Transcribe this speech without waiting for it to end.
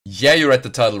Yeah, you read the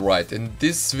title right. In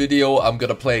this video, I'm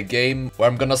gonna play a game where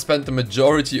I'm gonna spend the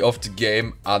majority of the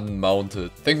game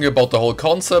unmounted. Thinking about the whole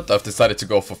concept, I've decided to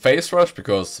go for Phase Rush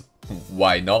because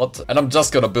why not? And I'm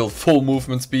just gonna build full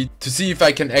movement speed to see if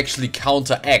I can actually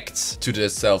counteract to the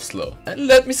self-slow. And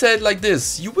let me say it like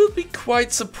this, you will be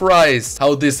quite surprised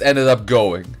how this ended up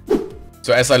going.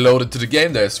 So as I load into the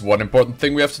game, there's one important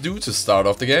thing we have to do to start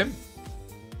off the game.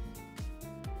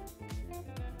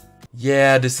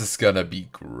 Yeah, this is gonna be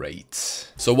great.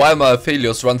 So while my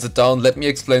Aphelios runs it down, let me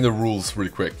explain the rules real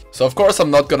quick. So of course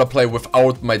I'm not gonna play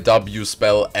without my W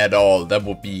spell at all, that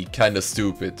would be kinda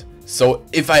stupid. So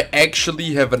if I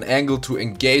actually have an angle to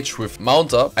engage with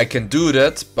mount up, I can do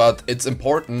that, but it's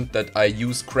important that I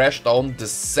use crash down the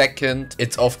second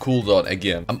it's off cooldown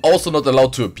again. I'm also not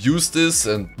allowed to abuse this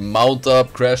and mount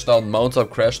up, crash down, mount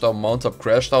up, crash down, mount up,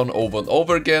 crash down over and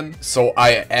over again. So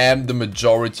I am the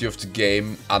majority of the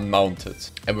game unmounted.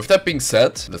 And with that being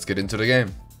said, let's get into the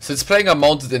game. Since playing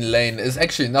unmounted in lane is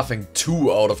actually nothing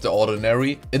too out of the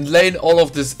ordinary, in lane all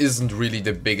of this isn't really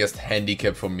the biggest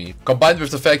handicap for me. Combined with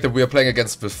the fact that we are playing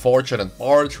against Misfortune and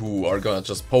Bard, who are gonna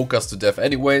just poke us to death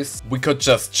anyways, we could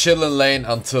just chill in lane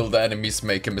until the enemies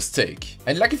make a mistake.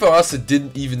 And lucky for us, it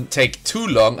didn't even take too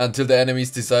long until the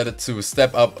enemies decided to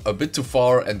step up a bit too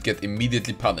far and get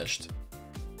immediately punished.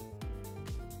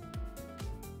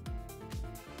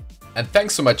 And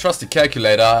thanks to my trusty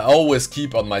calculator I always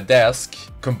keep on my desk,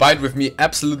 combined with me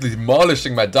absolutely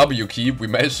demolishing my W key, we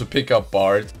managed to pick up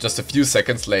Bard just a few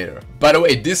seconds later. By the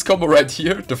way, this combo right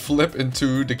here, the flip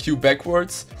into the Q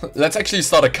backwards, let's actually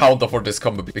start a counter for this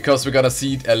combo because we're gonna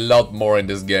see it a lot more in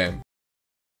this game.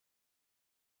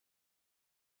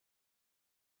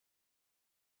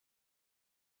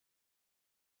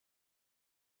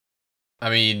 I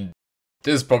mean,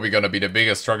 this is probably gonna be the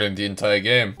biggest struggle in the entire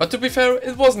game. But to be fair,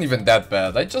 it wasn't even that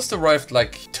bad. I just arrived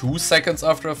like 2 seconds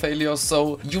after a failure,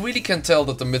 so you really can tell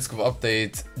that the mid-scope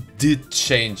update did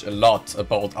change a lot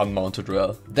about unmounted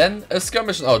Rell. Then a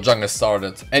skirmish in our jungle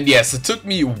started. And yes, it took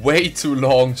me way too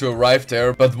long to arrive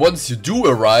there, but once you do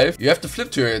arrive, you have the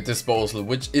flip to your disposal,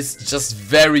 which is just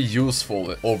very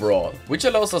useful overall, which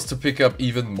allows us to pick up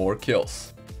even more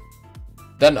kills.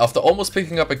 Then, after almost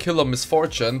picking up a kill on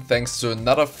Misfortune, thanks to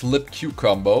another flip Q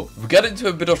combo, we got into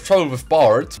a bit of trouble with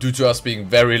Bard, due to us being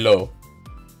very low.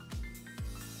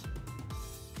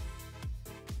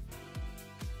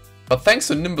 But thanks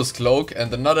to Nimbus Cloak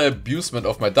and another abusement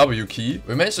of my W key,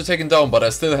 we managed to take him down, but I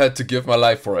still had to give my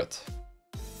life for it.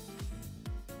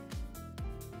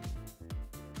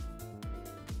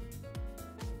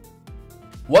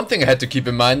 One thing I had to keep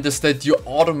in mind is that you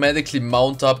automatically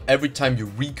mount up every time you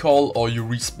recall or you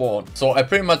respawn. So I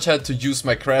pretty much had to use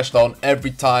my crash down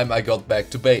every time I got back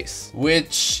to base.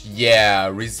 Which, yeah,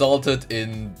 resulted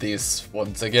in this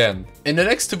once again. In the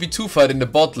next 2v2 fight in the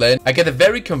bot lane, I get a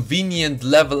very convenient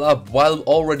level up while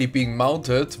already being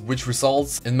mounted, which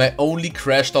results in my only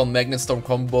crash down Magnet Storm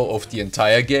combo of the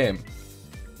entire game.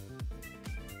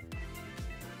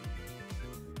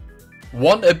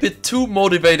 One a bit too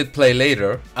motivated play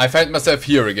later, I find myself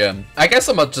here again. I guess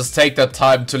I might just take that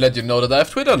time to let you know that I have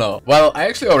Twitter now. Well, I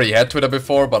actually already had Twitter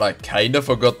before, but I kinda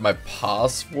forgot my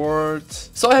password.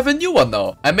 So I have a new one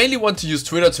now. I mainly want to use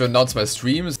Twitter to announce my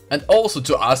streams and also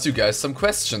to ask you guys some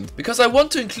questions, because I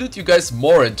want to include you guys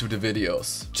more into the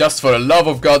videos. Just for the love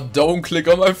of God, don't click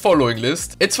on my following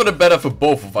list. It's for the better for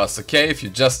both of us, okay? If you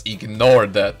just ignore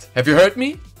that. Have you heard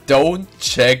me? Don't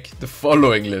check the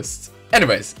following list.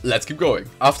 Anyways, let's keep going.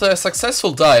 After a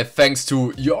successful dive thanks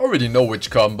to you already know which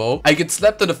combo, I get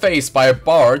slapped in the face by a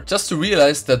Bard just to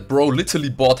realize that bro literally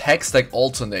bought Hextech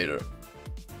Alternator.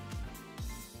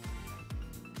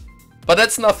 But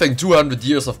that's nothing 200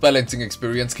 years of balancing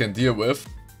experience can deal with.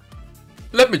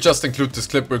 Let me just include this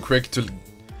clip real quick.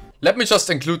 Let me just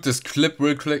include this clip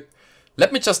real quick.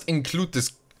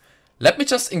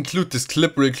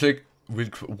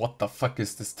 What the fuck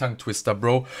is this tongue twister,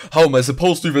 bro? How am I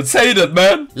supposed to even say that,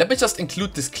 man? Let me just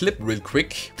include this clip real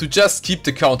quick to just keep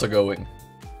the counter going.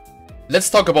 Let's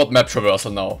talk about map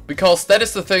traversal now, because that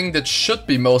is the thing that should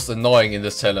be most annoying in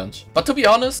this challenge. But to be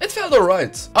honest, it felt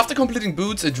alright. After completing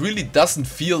boots, it really doesn't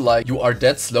feel like you are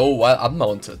that slow while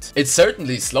unmounted. It's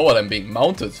certainly slower than being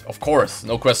mounted, of course,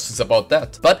 no questions about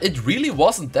that. But it really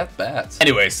wasn't that bad.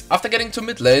 Anyways, after getting to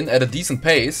mid lane at a decent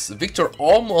pace, Victor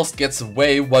almost gets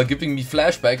away while giving me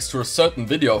flashbacks to a certain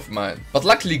video of mine. But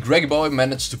luckily Greggy Boy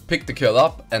managed to pick the kill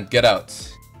up and get out.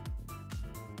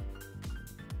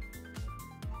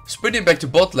 Sprinting back to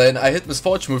bot lane, I hit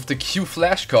Misfortune with the Q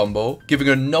flash combo, giving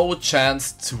her no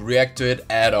chance to react to it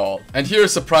at all. And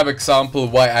here's a prime example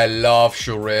why I love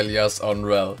Shurelias on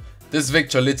Rell. This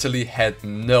Victor literally had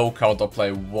no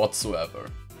counterplay whatsoever.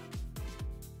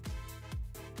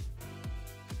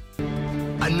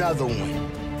 Another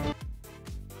one.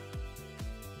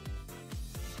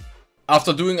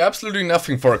 After doing absolutely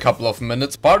nothing for a couple of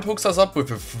minutes, Bart hooks us up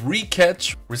with a free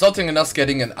catch, resulting in us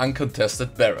getting an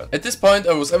uncontested Barrett. At this point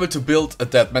I was able to build a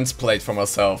Deadman's Plate for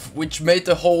myself, which made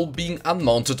the whole being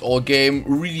unmounted all game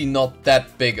really not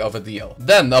that big of a deal.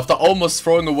 Then, after almost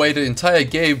throwing away the entire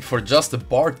game for just a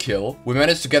Bart kill, we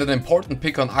managed to get an important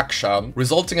pick on Akshan,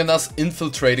 resulting in us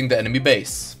infiltrating the enemy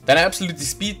base. Then I absolutely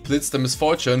speed blitzed the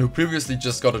Misfortune, who previously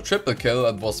just got a triple kill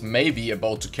and was maybe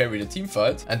about to carry the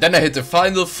teamfight. And then I hit the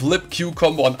final flip Q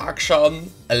combo on Akshan,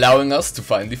 allowing us to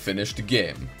finally finish the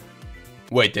game.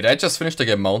 Wait, did I just finish the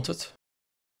game mounted?